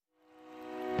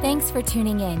Thanks for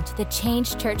tuning in to the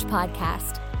Change Church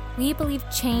podcast. We believe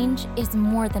change is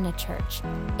more than a church.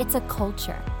 It's a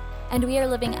culture. And we are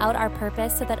living out our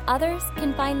purpose so that others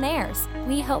can find theirs.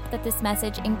 We hope that this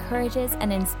message encourages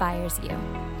and inspires you.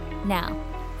 Now,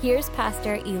 here's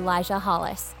Pastor Elijah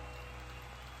Hollis.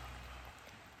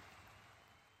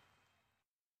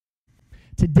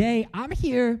 Today, I'm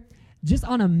here just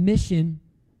on a mission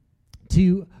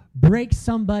to break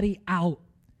somebody out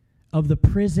of the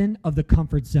prison of the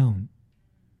comfort zone.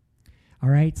 All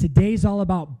right, today's all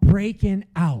about breaking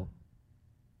out.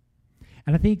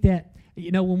 And I think that,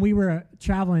 when we were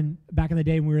traveling back in the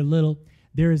day when we were little,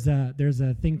 there's a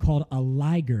thing called a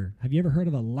liger. Have you ever heard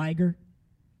of a liger?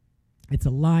 It's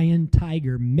a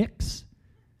lion-tiger mix.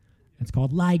 It's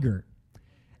called liger.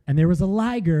 And there was a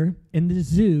liger in the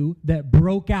zoo that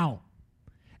broke out.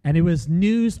 And it was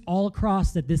news all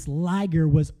across that this liger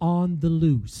was on the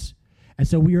loose. And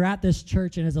so we were at this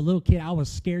church, and as a little kid, I was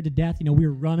scared to death. We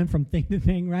were running from thing to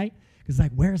thing, right? Because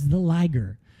where's the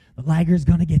liger? The liger's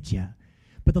going to get you.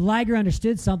 But the liger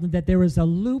understood something, that there was a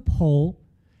loophole,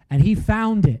 and he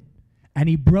found it. And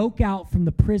he broke out from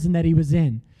the prison that he was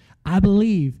in. I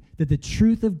believe that the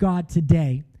truth of God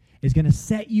today is going to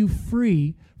set you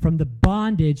free from the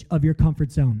bondage of your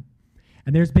comfort zone.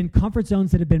 And there's been comfort zones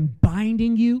that have been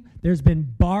binding you. There's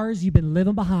been bars you've been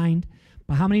living behind.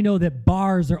 But how many know that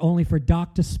bars are only for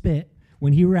Doc to spit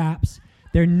when he raps?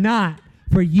 They're not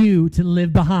for you to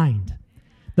live behind.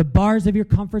 The bars of your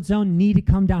comfort zone need to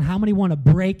come down. How many want to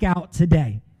break out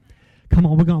today? Come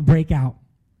on, we're going to break out.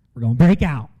 We're going to break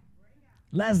out.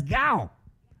 Let's go.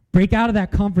 Break out of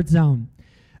that comfort zone.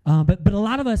 But a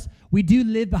lot of us, we do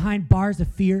live behind bars of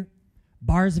fear,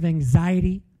 bars of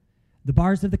anxiety, the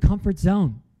bars of the comfort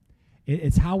zone.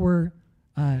 It's how we're...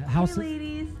 Hey,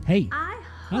 ladies. Hey.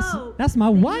 I hope that's my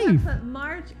wife. Put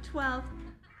March 12th.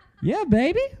 Yeah,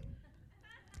 baby.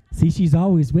 See, she's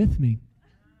always with me.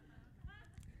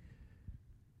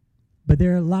 But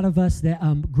there are a lot of us that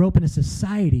grow up in a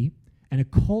society and a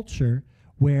culture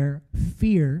where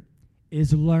fear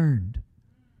is learned.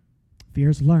 Fear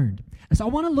is learned. And so I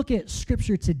want to look at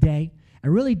Scripture today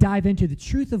and really dive into the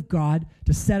truth of God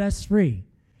to set us free,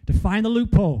 to find the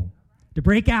loophole, to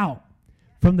break out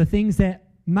from the things that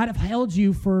might have held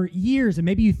you for years, and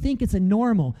maybe you think it's a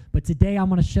normal, but today I'm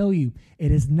going to show you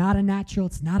it is not a natural,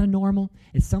 it's not a normal,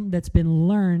 it's something that's been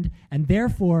learned and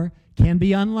therefore can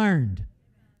be unlearned.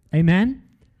 Amen?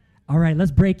 All right, let's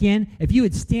break in. If you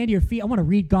would stand to your feet, I want to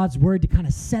read God's word to kind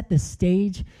of set the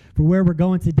stage for where we're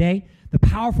going today. The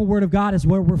powerful word of God is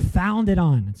where we're founded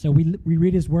on, so we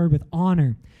read his word with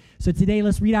honor. So today,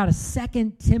 let's read out of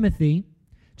 2 Timothy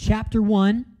chapter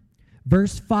 1,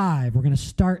 verse 5. We're going to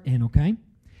start in, okay?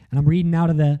 And I'm reading out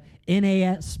of the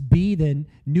NASB, the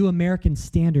New American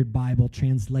Standard Bible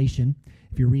translation,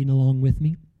 if you're reading along with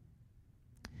me.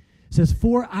 It says,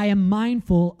 "For I am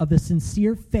mindful of the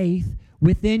sincere faith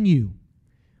within you,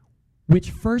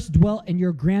 which first dwelt in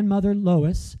your grandmother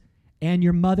Lois and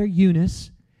your mother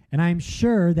Eunice, and I am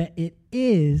sure that it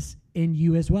is in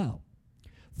you as well.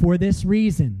 For this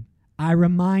reason, I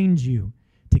remind you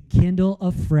to kindle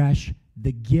afresh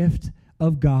the gift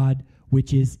of God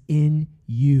which is in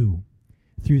you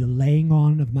through the laying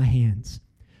on of my hands.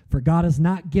 For God has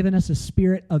not given us a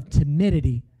spirit of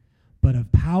timidity, but of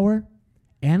power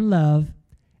and love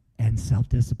and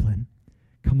self-discipline."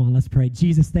 Come on, let's pray.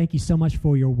 Jesus, thank you so much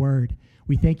for your word.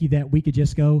 We thank you that we could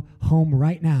just go home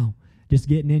right now, just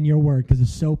getting in your word because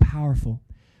it's so powerful.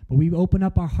 But we open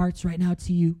up our hearts right now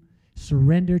to you,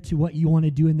 surrender to what you want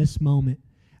to do in this moment.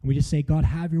 And we just say, God,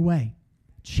 have your way.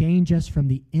 Change us from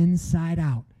the inside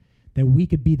out, that we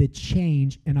could be the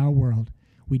change in our world.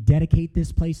 We dedicate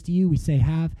this place to you. We say,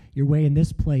 have your way in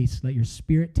this place. Let your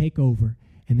spirit take over.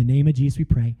 In the name of Jesus we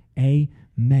pray.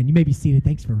 Amen. You may be seated.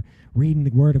 Thanks for reading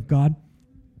the word of God.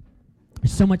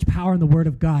 There's so much power in the word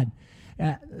of God.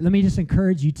 Let me just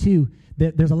encourage you, too,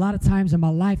 that there's a lot of times in my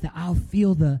life that I'll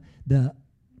feel the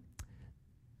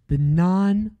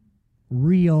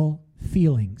non-real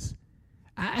feelings.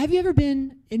 Have you ever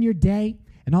been in your day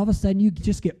and all of a sudden you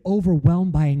just get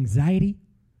overwhelmed by anxiety?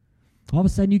 All of a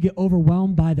sudden you get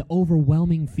overwhelmed by the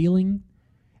overwhelming feeling.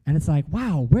 And it's like,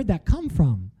 wow, where'd that come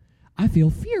from? I feel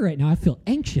fear right now. I feel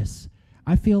anxious.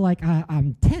 I feel like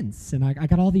I'm tense and I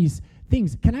got all these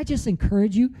things. Can I just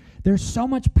encourage you? There's so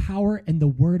much power in the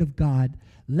word of God.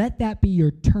 Let that be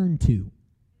your turn to,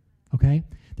 okay?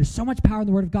 There's so much power in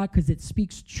the word of God because it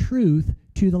speaks truth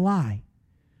to the lie.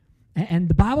 And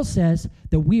the Bible says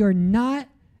that we are not,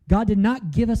 God did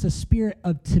not give us a spirit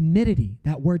of timidity.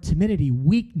 That word timidity,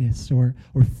 weakness or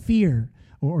fear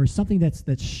or something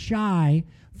that's shy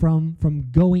from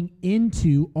going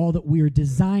into all that we are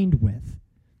designed with.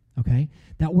 okay?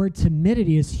 That word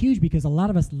timidity is huge because a lot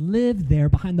of us live there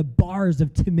behind the bars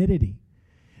of timidity.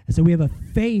 And so we have a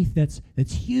faith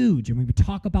that's huge. And when we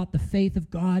talk about the faith of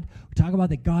God, we talk about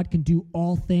that God can do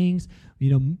all things.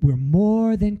 You know, we're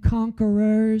more than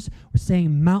conquerors. We're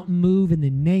saying mountain move in the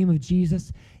name of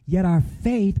Jesus. Yet our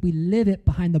faith, we live it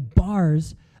behind the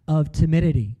bars of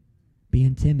timidity,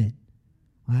 being timid.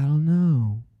 Well, I don't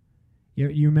know.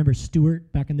 You remember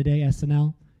Stewart back in the day,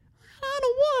 SNL? I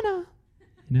don't wanna.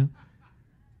 You know?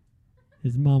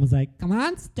 His mom was like, come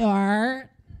on, Stuart.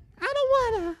 I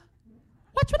don't wanna.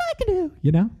 Watch what I can do.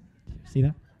 You know? See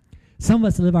that? Some of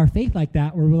us live our faith like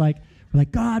that, where we're like,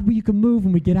 God, well, you can move.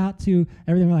 When we get out to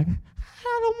everything, we're like,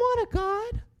 I don't want to,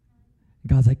 God. And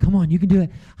God's like, come on, you can do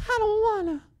it. I don't want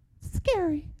to. It's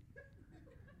scary.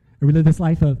 And we live this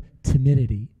life of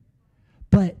timidity.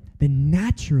 But the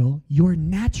natural, your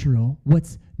natural,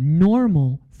 what's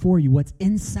normal for you, what's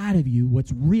inside of you,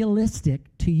 what's realistic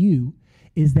to you,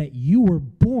 is that you were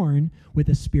born with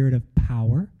a spirit of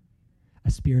power,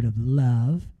 a spirit of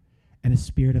love, and a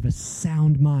spirit of a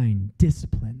sound mind,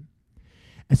 discipline.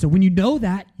 And so when you know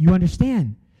that, you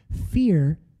understand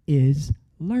fear is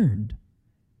learned.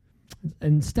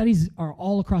 And studies are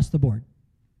all across the board.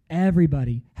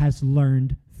 Everybody has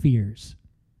learned fears.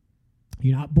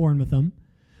 You're not born with them,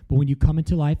 but when you come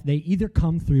into life, they either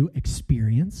come through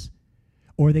experience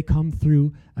or they come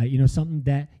through something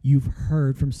that you've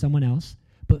heard from someone else.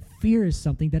 But fear is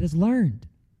something that is learned.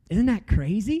 Isn't that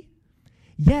crazy?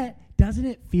 Yet, doesn't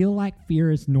it feel like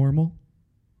fear is normal?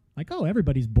 Like, oh,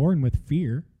 everybody's born with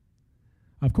fear.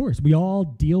 Of course, we all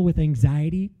deal with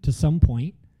anxiety to some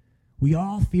point. We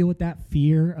all feel with that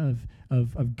fear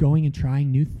of going and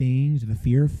trying new things, the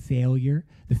fear of failure,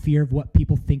 the fear of what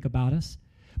people think about us.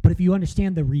 But if you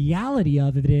understand the reality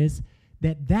of it is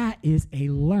that is a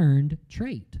learned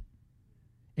trait.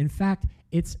 In fact,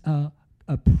 it's a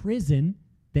prison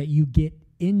that you get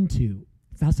into.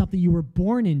 It's not something you were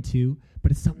born into,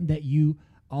 but it's something that you,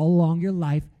 all along your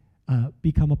life,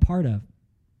 become a part of.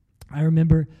 I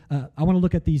remember, I want to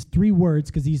look at these three words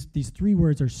because these three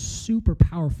words are super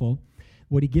powerful.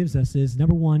 What he gives us is,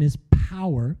 number one is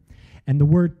power, and the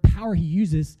word power he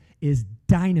uses is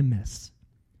dynamis.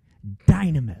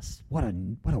 Dynamis. What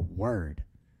a word.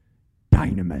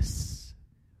 Dynamis.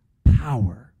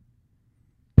 Power.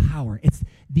 Power. It's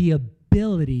the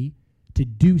ability to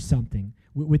do something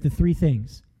with the three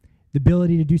things. The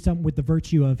ability to do something with the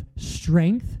virtue of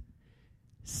strength,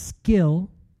 skill,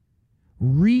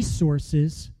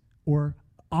 resources, or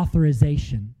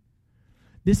authorization.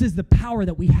 This is the power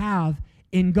that we have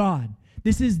in God.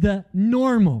 This is the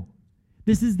normal.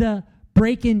 This is the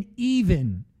breaking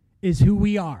even is who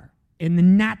we are in the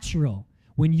natural.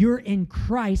 When you're in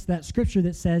Christ, that scripture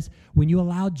that says when you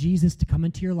allow Jesus to come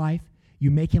into your life,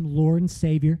 you make him Lord and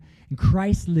Savior, and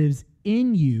Christ lives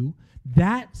in you,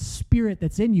 that spirit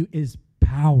that's in you is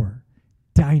power,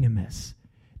 dynamis,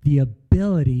 the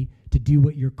ability to do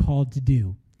what you're called to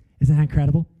do. Isn't that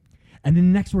incredible? And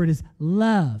then the next word is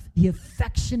love, the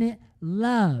affectionate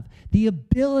love, the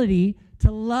ability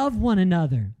to love one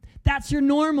another. That's your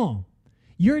normal.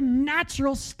 Your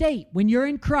natural state when you're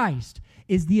in Christ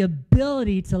is the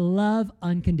ability to love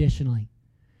unconditionally.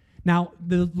 Now,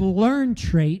 the learned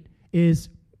trait is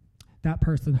that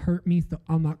person hurt me, so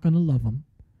I'm not going to love them.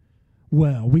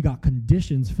 Well, we got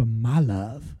conditions for my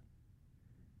love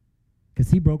because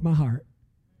he broke my heart,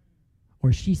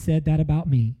 or she said that about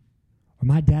me, or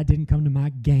my dad didn't come to my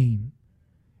game,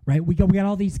 right? We got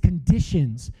all these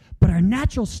conditions, but our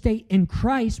natural state in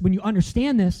Christ, when you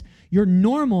understand this, your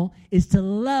normal is to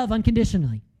love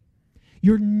unconditionally.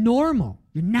 Your normal,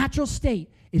 your natural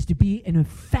state is to be an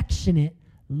affectionate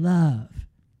love.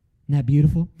 Isn't that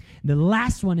beautiful? And the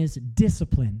last one is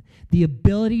discipline, the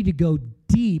ability to go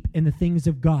deep in the things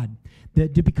of God,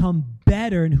 to become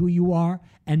better in who you are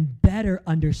and better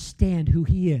understand who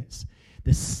he is,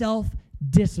 the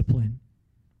self-discipline.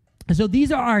 And so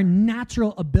these are our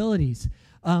natural abilities,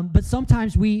 but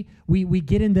sometimes we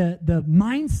get in the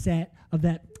mindset of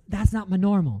that's not my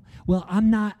normal. Well, I'm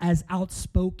not as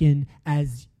outspoken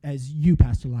as you,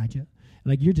 Pastor Elijah.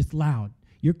 Like, you're just loud.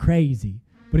 You're crazy.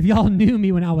 But if y'all knew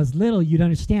me when I was little, you'd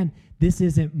understand this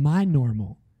isn't my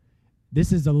normal.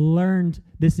 This is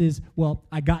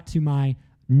I got to my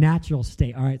natural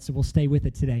state. All right, so we'll stay with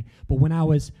it today. But when I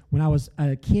was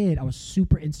a kid, I was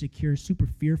super insecure, super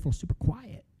fearful, super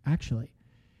quiet, actually.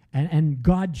 And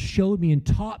God showed me and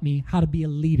taught me how to be a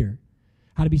leader,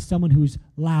 how to be someone who's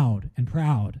loud and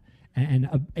proud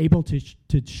and able to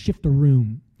shift a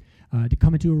room, to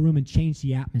come into a room and change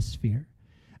the atmosphere.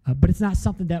 But it's not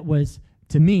something that was,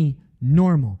 to me,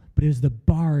 normal, but it was the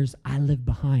bars I lived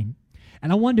behind.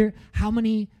 And I wonder how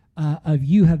many of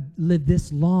you have lived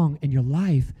this long in your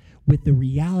life with the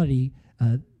reality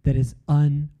that is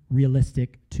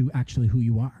unrealistic to actually who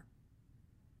you are.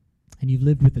 And you've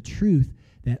lived with the truth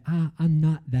that I'm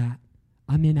not that.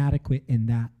 I'm inadequate in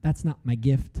that. That's not my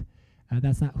gift.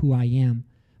 That's not who I am.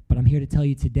 But I'm here to tell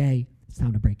you today, it's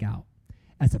time to break out.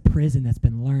 That's a prison that's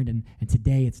been learned, and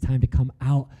today it's time to come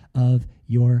out of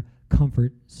your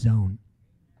comfort zone.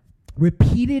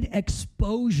 Repeated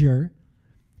exposure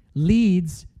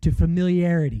leads to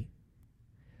familiarity.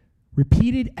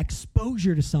 Repeated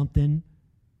exposure to something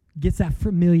gets that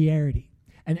familiarity.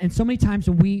 And so many times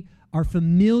when we are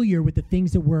familiar with the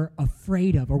things that we're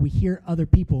afraid of, or we hear other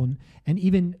people, and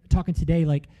even talking today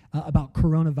about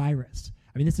coronavirus.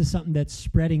 I mean, this is something that's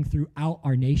spreading throughout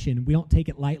our nation. We don't take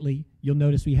it lightly. You'll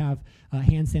notice we have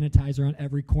hand sanitizer on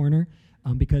every corner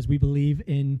because we believe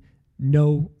in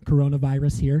no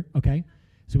coronavirus here, okay?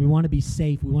 So we want to be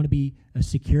safe. We want to be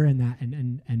secure in that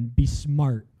and be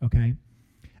smart, okay?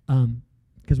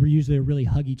 Because we're usually a really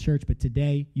huggy church, but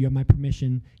today you have my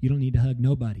permission. You don't need to hug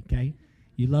nobody, okay?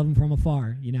 You love them from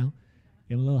afar, you know?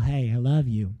 Give a little, hey, I love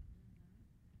you.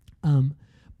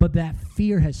 But that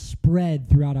fear has spread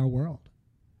throughout our world.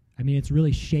 I mean, it's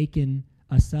really shaken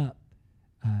us up.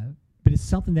 But it's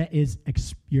something that is,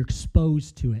 you're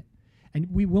exposed to it. And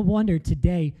we will wonder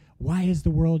today, why is the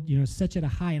world, such at a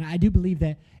high? And I do believe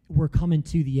that we're coming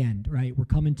to the end, right? We're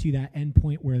coming to that end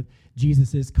point where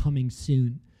Jesus is coming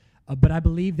soon. But I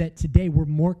believe that today we're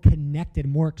more connected,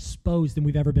 more exposed than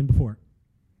we've ever been before.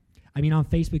 I mean, on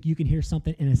Facebook, you can hear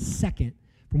something in a second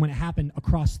from when it happened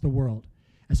across the world.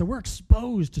 And so we're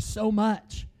exposed to so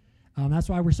much. That's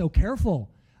why we're so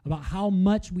careful about how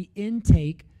much we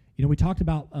intake. We talked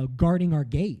about guarding our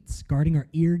gates, guarding our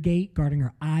ear gate, guarding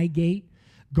our eye gate,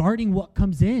 guarding what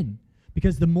comes in.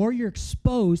 Because the more you're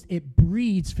exposed, it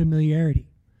breeds familiarity.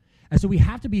 And so we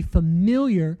have to be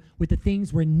familiar with the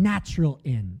things we're natural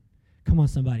in. Come on,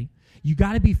 somebody. You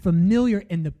got to be familiar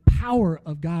in the power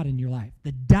of God in your life,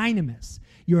 the dynamis,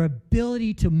 your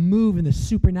ability to move in the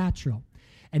supernatural,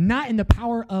 and not in the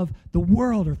power of the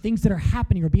world or things that are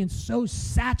happening or being so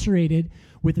saturated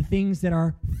with the things that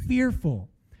are fearful.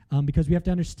 Because we have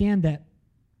to understand that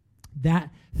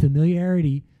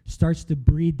familiarity starts to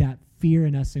breed that fear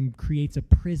in us and creates a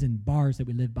prison, bars that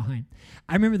we live behind.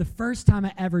 I remember the first time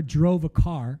I ever drove a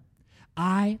car,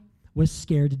 I was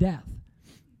scared to death.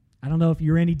 I don't know if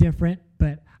you're any different,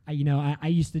 but I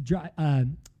used to drive.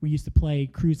 We used to play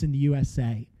Cruise in the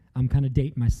USA. I'm kind of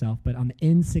dating myself, but on the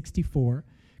N64,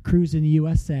 Cruise in the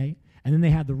USA, and then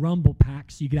they had the rumble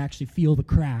packs, so you could actually feel the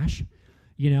crash.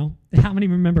 How many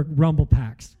remember rumble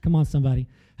packs? Come on, somebody,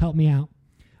 help me out.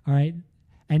 All right,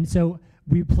 and so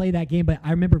we play that game. But I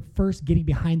remember first getting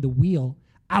behind the wheel,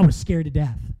 I was scared to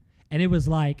death, and it was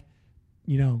like,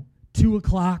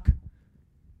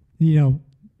 2:00,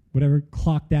 whatever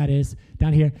clock that is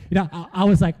down here. I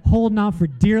was like holding on for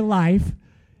dear life,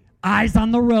 eyes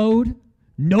on the road,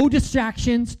 no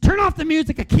distractions. Turn off the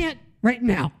music. I can't right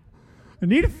now. I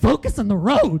need to focus on the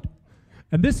road.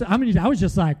 And I was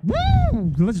just like,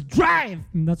 woo, let's drive.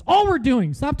 And that's all we're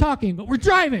doing. Stop talking, but we're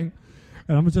driving.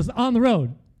 And I was just on the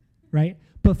road, right?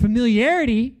 But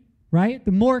familiarity, right?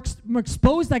 The more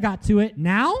exposed I got to it,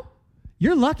 now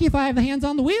you're lucky if I have the hands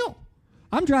on the wheel.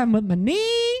 I'm driving with my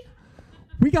knee.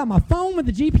 We got my phone with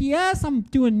the GPS. I'm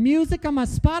doing music on my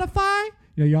Spotify.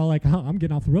 Y'all like, I'm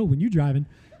getting off the road when you're driving.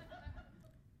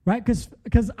 Right?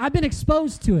 Because I've been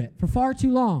exposed to it for far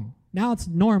too long. Now it's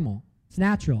normal. It's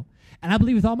natural. And I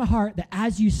believe with all my heart that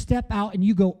as you step out and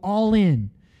you go all in,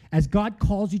 as God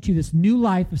calls you to this new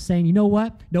life of saying, you know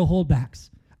what? No holdbacks.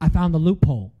 I found the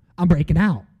loophole. I'm breaking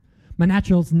out. My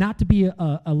natural is not to be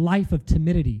a life of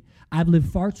timidity. I've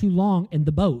lived far too long in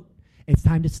the boat. It's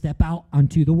time to step out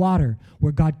onto the water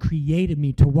where God created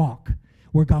me to walk,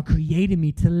 where God created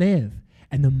me to live.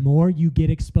 And the more you get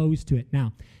exposed to it.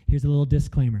 Now, here's a little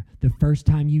disclaimer. The first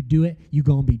time you do it, you're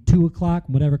going to be 2:00,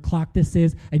 whatever clock this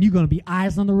is, and you're going to be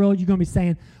eyes on the road. You're going to be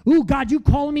saying, ooh, God, you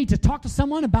calling me to talk to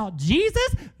someone about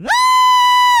Jesus?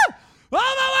 Ah! Oh,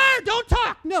 my word, don't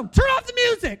talk. No, turn off the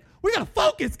music. We got to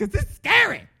focus because this is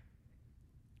scary.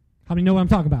 How many know what I'm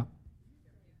talking about?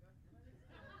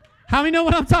 How many know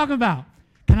what I'm talking about?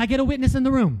 Can I get a witness in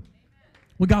the room?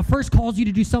 When God first calls you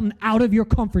to do something out of your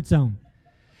comfort zone,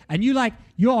 and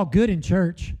you're all good in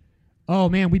church. Oh,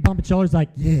 man, we bumping shoulders like,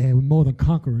 yeah, we're more than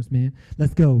conquerors, man.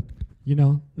 Let's go.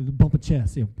 Bumping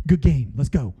chests. Good game. Let's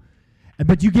go.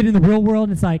 But you get in the real world,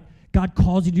 and it's like God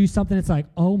calls you to do something. It's like,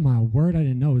 oh, my word, I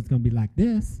didn't know it was going to be like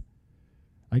this.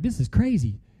 Like, this is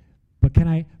crazy. But can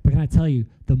I tell you,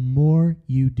 the more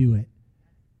you do it,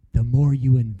 the more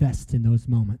you invest in those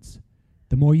moments.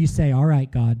 The more you say, all right,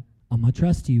 God, I'm going to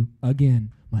trust you again.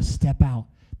 I'm going to step out.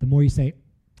 The more you say,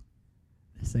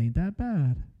 this ain't that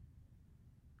bad.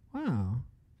 Wow.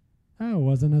 That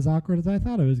wasn't as awkward as I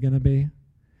thought it was going to be.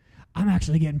 I'm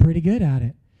actually getting pretty good at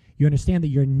it. You understand that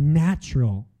your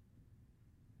natural,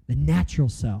 the natural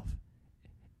self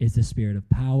is the spirit of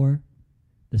power,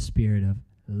 the spirit of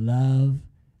love,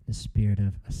 the spirit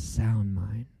of a sound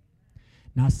mind.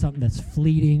 Not something that's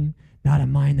fleeting, not a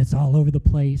mind that's all over the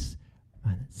place, a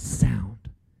mind that's sound,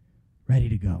 ready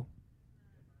to go.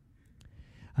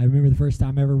 I remember the first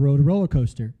time I ever rode a roller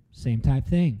coaster, same type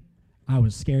thing. I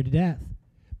was scared to death.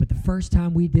 But the first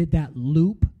time we did that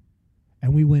loop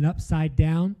and we went upside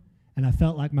down and I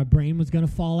felt like my brain was going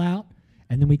to fall out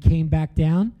and then we came back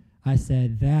down, I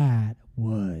said, that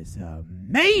was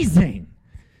amazing.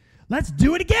 Let's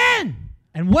do it again.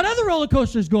 And what other roller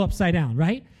coasters go upside down,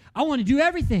 right? I want to do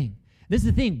everything. This is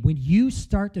the thing. When you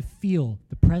start to feel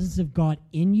the presence of God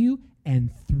in you and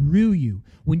through you,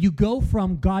 when you go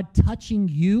from God touching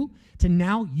you to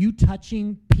now you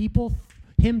touching people,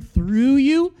 him through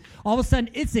you, all of a sudden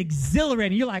it's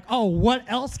exhilarating. You're like, oh, what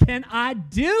else can I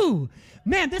do?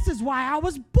 Man, this is why I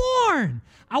was born.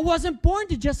 I wasn't born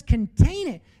to just contain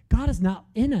it. God is not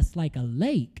in us like a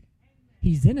lake.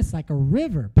 He's in us like a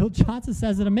river. Bill Johnson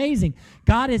says it amazing.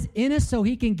 God is in us so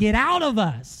he can get out of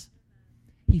us.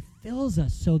 He fills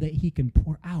us so that he can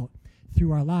pour out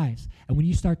through our lives. And when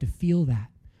you start to feel that,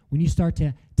 when you start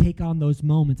to take on those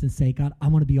moments and say, God, I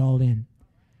want to be all in.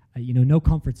 No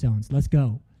comfort zones. Let's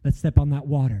go. Let's step on that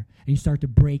water. And you start to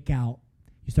break out.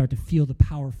 You start to feel the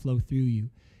power flow through you.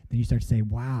 Then you start to say,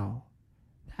 wow,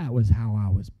 that was how I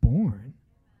was born.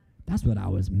 That's what I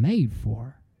was made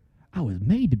for. I was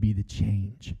made to be the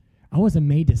change. I wasn't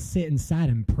made to sit inside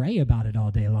and pray about it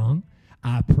all day long.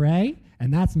 I pray,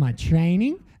 and that's my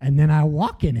training, and then I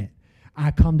walk in it.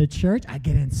 I come to church, I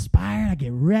get inspired, I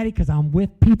get ready because I'm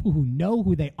with people who know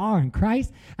who they are in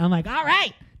Christ. And I'm like, all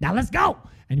right, now let's go.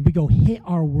 And we go hit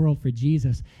our world for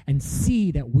Jesus and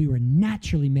see that we were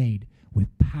naturally made with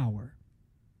power.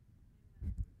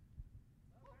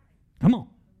 Come on.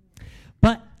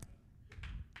 But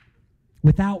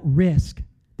without risk,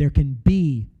 there can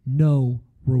be no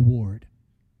reward.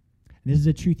 And this is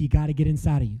a truth you got to get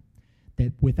inside of you,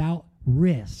 that without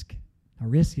risk, now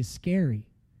risk is scary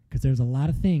because there's a lot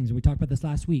of things. We talked about this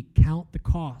last week. Count the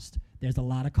cost. There's a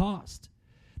lot of cost.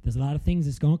 There's a lot of things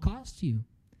it's going to cost you,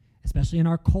 especially in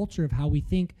our culture of how we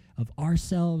think of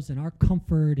ourselves and our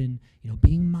comfort and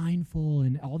being mindful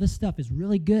and all this stuff is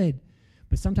really good.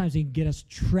 But sometimes it can get us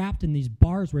trapped in these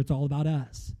bars where it's all about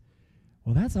us.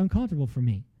 Well, that's uncomfortable for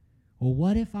me. Well,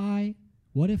 what if I,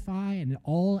 and it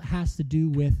all has to do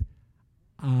with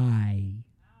I.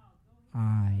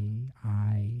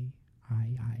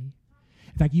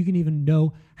 In fact, you can even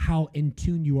know how in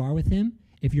tune you are with him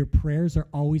if your prayers are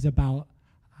always about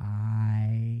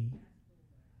I.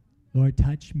 Lord,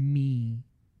 touch me.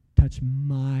 Touch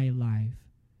my life.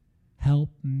 Help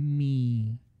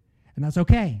me. And that's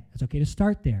okay. It's okay to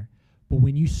start there. But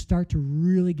when you start to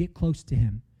really get close to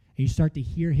him, and you start to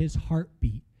hear his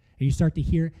heartbeat, and you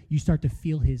start to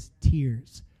feel his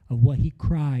tears of what he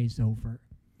cries over, and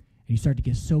you start to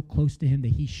get so close to him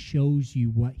that he shows you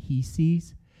what he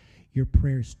sees, your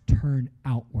prayers turn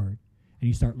outward, and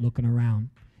you start looking around.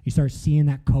 You start seeing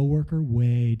that coworker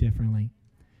way differently,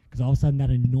 because all of a sudden that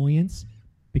annoyance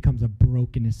becomes a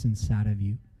brokenness inside of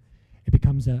you. It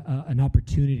becomes an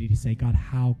opportunity to say, God,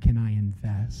 how can I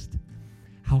invest?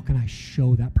 How can I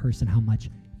show that person how much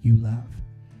you love?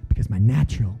 Because my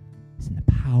natural is in the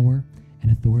power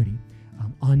and authority.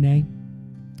 Anne,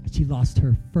 she lost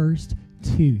her first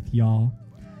tooth, y'all.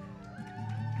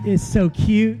 It's so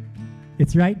cute.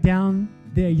 It's right down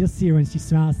there. You'll see her when she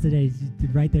smiles today.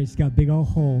 Right there, she's got a big old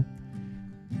hole.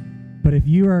 But if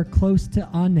you are close to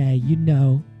Anne, you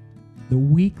know the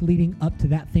week leading up to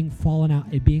that thing falling out,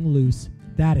 it being loose,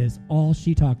 that is all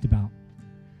she talked about.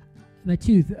 My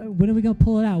tooth, when are we going to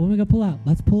pull it out? When are we going to pull it out?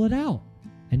 Let's pull it out.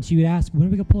 And she would ask, when are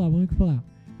we going to pull it out? When are we going to pull it out?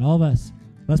 And all of us,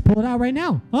 let's pull it out right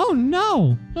now. Oh,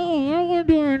 no. Oh, I don't want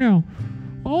to do it right now.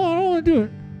 Oh, I don't want to do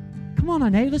it. Come on,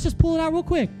 Anne, let's just pull it out real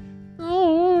quick.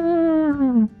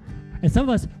 Oh. And some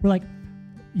of us were like,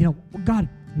 God,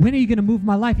 when are you going to move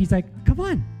my life? He's like, come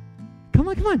on. Come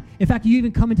on, come on. In fact, you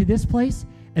even come into this place,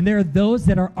 and there are those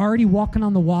that are already walking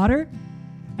on the water,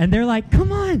 and they're like,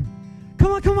 come on.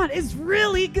 Come on, come on. It's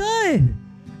really good.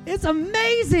 It's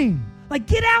amazing. Like,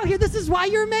 get out here. This is why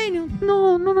you're made.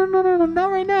 No,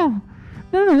 not right now.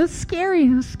 No, that's scary.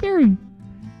 That's scary.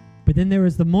 But then there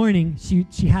was the morning,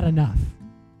 she had enough.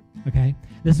 Okay?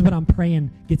 This is what I'm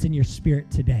praying gets in your spirit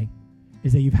today,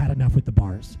 is that you've had enough with the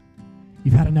bars.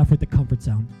 You've had enough with the comfort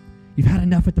zone. You've had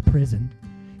enough with the prison.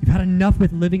 You've had enough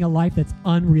with living a life that's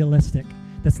unrealistic,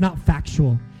 that's not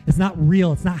factual, it's not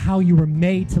real, it's not how you were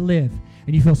made to live.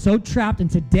 And you feel so trapped, and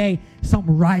today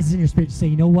something rises in your spirit to say,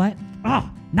 you know what?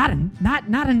 Not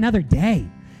another day,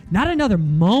 not another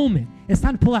moment. It's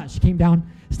time to pull out. She came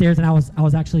downstairs, and I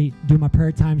was actually doing my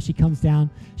prayer time. She comes down.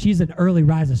 She's an early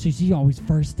riser, so she's always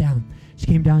first down. She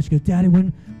came down. She goes, Daddy,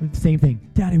 same thing.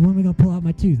 Daddy, when are we going to pull out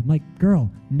my tooth? I'm like, girl,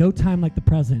 no time like the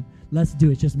present. Let's do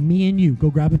it. It's just me and you. Go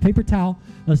grab a paper towel.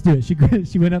 Let's do it.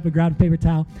 She went up and grabbed a paper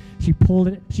towel. She pulled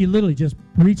it. She literally just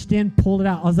reached in, pulled it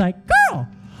out. I was like, girl,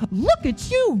 look at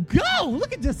you go.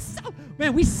 Look at this.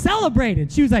 Man, we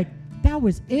celebrated. She was like, that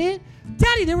was it?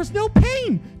 Daddy, there was no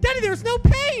pain. Daddy, there was no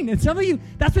pain. And some of you,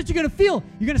 that's what you're going to feel.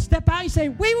 You're going to step out and you say,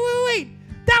 wait.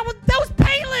 That was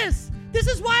painless. This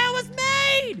is why I was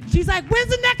made. She's like, when's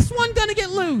the next one going to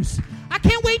get loose? I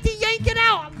can't wait to yank it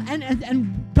out.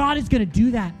 And God is going to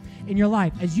do that in your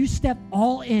life. As you step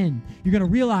all in, you're going to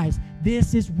realize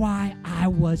this is why I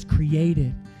was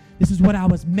created. This is what I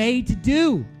was made to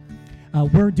do.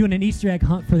 We're doing an Easter egg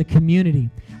hunt for the community.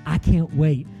 I can't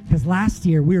wait, because last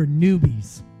year we were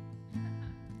newbies.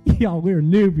 Y'all, we were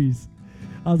newbies.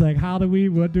 I was like, what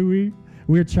do we?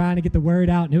 We were trying to get the word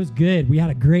out, and it was good. We had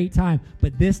a great time.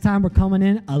 But this time we're coming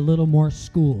in a little more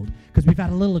schooled, because we've had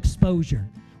a little exposure.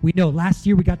 We know last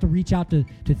year we got to reach out to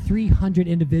 300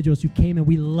 individuals who came, and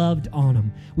we loved on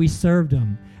them. We served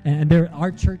them. And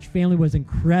our church family was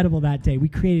incredible that day. We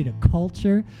created a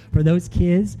culture for those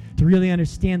kids to really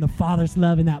understand the Father's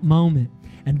love in that moment.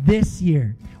 And this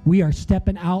year, we are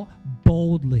stepping out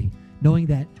boldly, knowing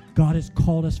that God has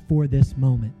called us for this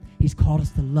moment. He's called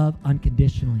us to love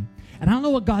unconditionally. And I don't know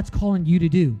what God's calling you to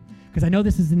do, because I know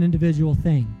this is an individual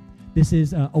thing. This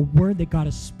is a word that God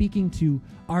is speaking to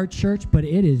our church, but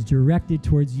it is directed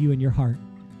towards you and your heart.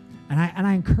 And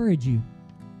I encourage you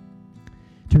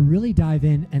to really dive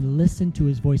in and listen to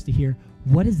his voice to hear,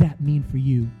 what does that mean for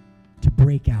you to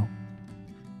break out?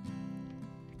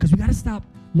 Because we got to stop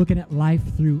looking at life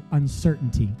through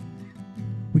uncertainty.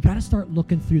 We got to start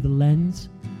looking through the lens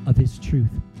of his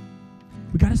truth.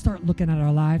 We got to start looking at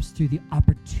our lives through the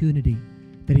opportunity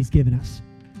that he's given us.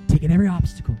 Taking every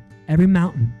obstacle, every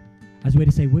mountain, as a way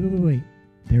to say, wait.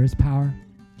 There is power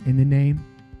in the name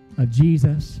of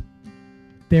Jesus.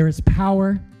 There is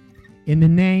power in the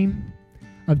name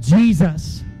of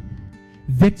Jesus.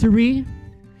 Victory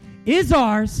is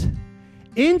ours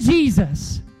in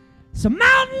Jesus. So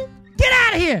mountain, get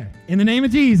out of here in the name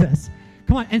of Jesus.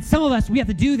 Come on. And some of us, we have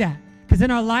to do that, because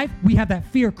in our life, we have that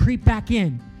fear creep back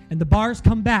in, and the bars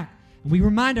come back, and we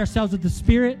remind ourselves of the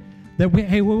Spirit that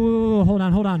hey, whoa, hold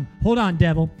on,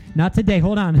 devil. Not today,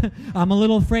 hold on. I'm a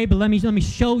little afraid, but let me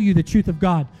show you the truth of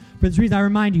God. For this reason, I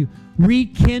remind you,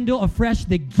 rekindle afresh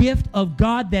the gift of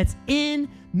God that's in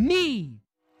me.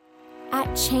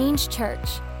 At Change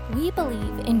Church, we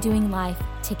believe in doing life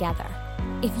together.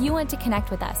 If you want to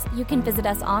connect with us, you can visit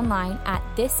us online at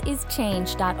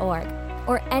thisischange.org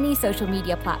or any social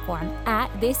media platform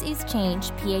at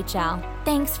thisischangephl.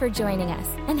 Thanks for joining us,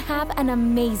 and have an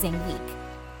amazing week.